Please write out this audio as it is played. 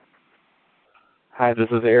Hi, this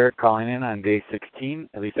is Eric calling in on day 16.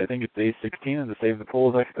 At least I think it's day 16 of the Save the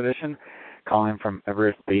Pools expedition, calling from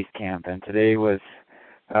Everest Base Camp. And today was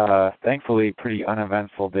thankfully pretty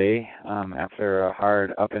uneventful day. After a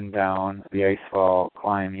hard up and down the icefall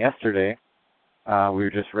climb yesterday, we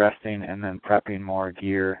were just resting and then prepping more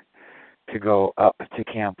gear to go up to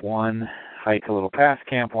Camp 1, hike a little past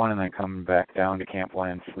Camp 1, and then come back down to Camp 1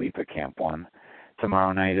 and sleep at Camp 1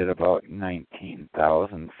 tomorrow night at about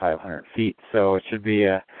 19,500 feet. So it should be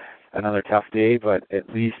another tough day, but at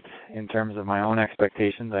least in terms of my own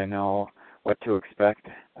expectations, I know what to expect,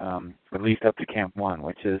 at least up to Camp 1,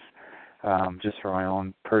 which is just for my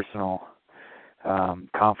own personal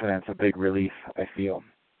confidence, a big relief, I feel.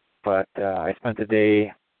 But I spent the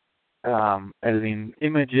day editing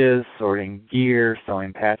images, sorting gear,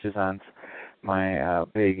 sewing patches on my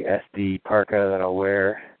big SD parka that I'll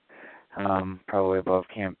wear probably above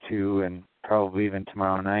Camp 2 and probably even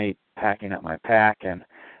tomorrow night, packing up my pack and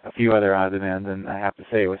a few other odds and ends. And I have to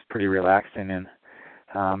say it was pretty relaxing in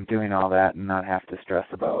doing all that and not have to stress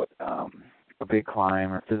about a big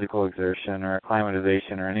climb or physical exertion or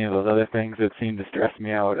acclimatization or any of those other things that seem to stress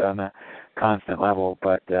me out on a constant level.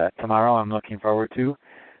 But tomorrow I'm looking forward to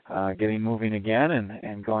getting moving again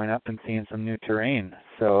and going up and seeing some new terrain.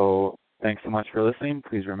 So thanks so much for listening.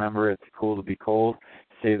 Please remember it's cool to be cold.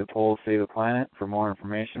 Save the poles, save the planet. For more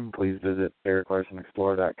information, please visit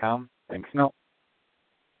ericlarsonexplorer.com. Thanks, Milt.